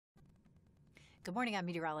Good morning, I'm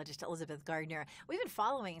meteorologist Elizabeth Gardner. We've been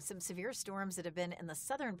following some severe storms that have been in the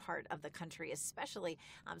southern part of the country, especially,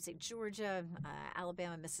 say, Georgia,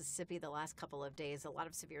 Alabama, Mississippi the last couple of days. A lot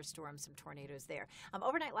of severe storms, some tornadoes there.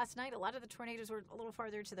 Overnight last night, a lot of the tornadoes were a little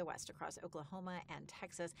farther to the west across Oklahoma and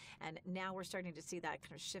Texas, and now we're starting to see that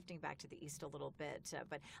kind of shifting back to the east a little bit.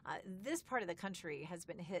 But this part of the country has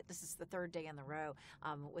been hit. This is the third day in the row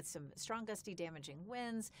with some strong, gusty, damaging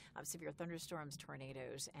winds, severe thunderstorms,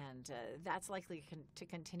 tornadoes, and that's likely to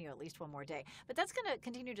continue at least one more day. But that's going to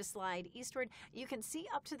continue to slide eastward. You can see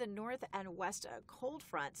up to the north and west a cold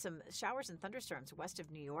front, some showers and thunderstorms west of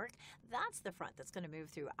New York. That's the front that's going to move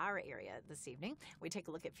through our area this evening. We take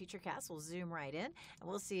a look at Futurecast. We'll zoom right in, and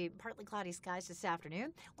we'll see partly cloudy skies this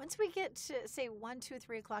afternoon. Once we get to, say, 1, 2,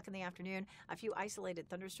 3 o'clock in the afternoon, a few isolated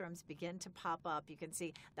thunderstorms begin to pop up. You can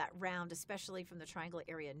see that round, especially from the Triangle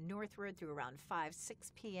area northward through around 5,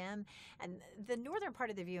 6 p.m. And the northern part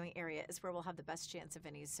of the viewing area is where we'll have the best chance of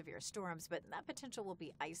any severe storms, but that potential will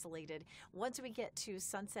be isolated. Once we get to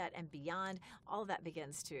sunset and beyond, all of that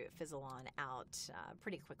begins to fizzle on out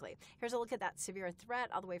pretty quickly. Here's a look at that severe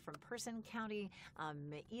threat all the way from Person County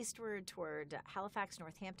eastward toward Halifax,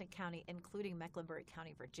 Northampton County, including Mecklenburg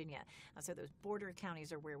County, Virginia. So those border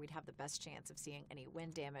counties are where we'd have the best chance of seeing any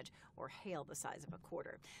wind damage or hail the size of a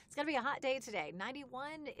quarter. It's going to be a hot day today.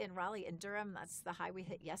 91 in Raleigh and Durham. That's the high we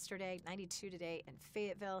hit yesterday. 92 today in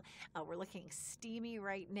Fayetteville. We're looking steamy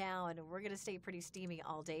right now, and we're going to stay pretty steamy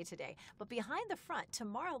all day today. But behind the front,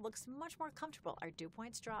 tomorrow looks much more comfortable. Our dew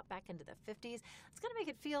points drop back into the 50s. It's going to make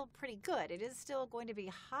it feel pretty good. It is still going to be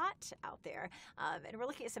hot out there, and we're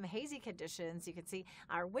looking at some hazy conditions. You can see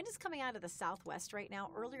our wind is coming out of the southwest right now.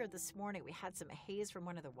 Earlier this morning, we had some haze from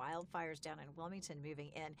one of the wildfires down in Wilmington moving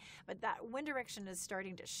in, but that wind direction is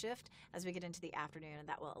starting to shift as we get into the afternoon, and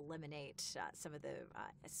that will eliminate some of the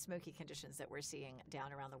smoky conditions that we're seeing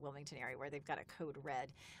down around the Wilmington area where they've got a code red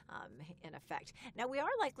in effect. Now, we are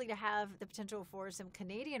likely to have the potential for some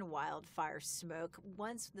Canadian wildfire smoke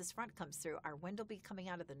once this front comes through. Our wind will be coming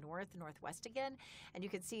out of the northwest again, and you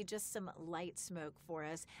can see just some light smoke for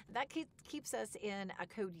us. That keeps us in a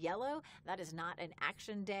code yellow. That is not an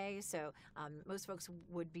action day, so most folks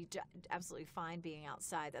would be absolutely fine being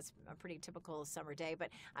outside. That's a pretty typical summer day, but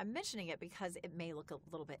I'm mentioning it because it may look a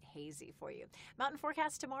little bit hazy for you. Mountain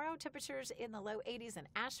forecast tomorrow, temperatures in the low 80s in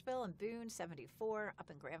Asheville and Boone, 74 up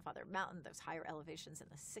in Grandfather Mountain, those higher elevations in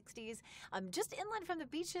the 60s. Just inland from the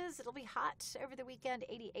beaches, it'll be hot over the weekend,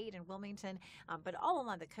 88 in Wilmington, but all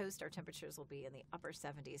along the coast, our temperatures will be in the upper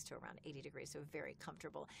 70s to around 80 degrees, so very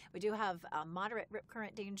comfortable. We do have moderate rip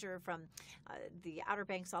current danger from the Outer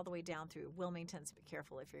Banks all the way down through Wilmington, so be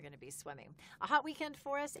careful if you're going to be swimming. A hot weekend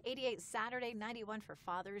for us, 88 Saturday, 91 for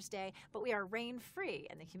Father's Day, but we are rain-free,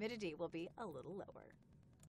 and the humidity will be a little lower.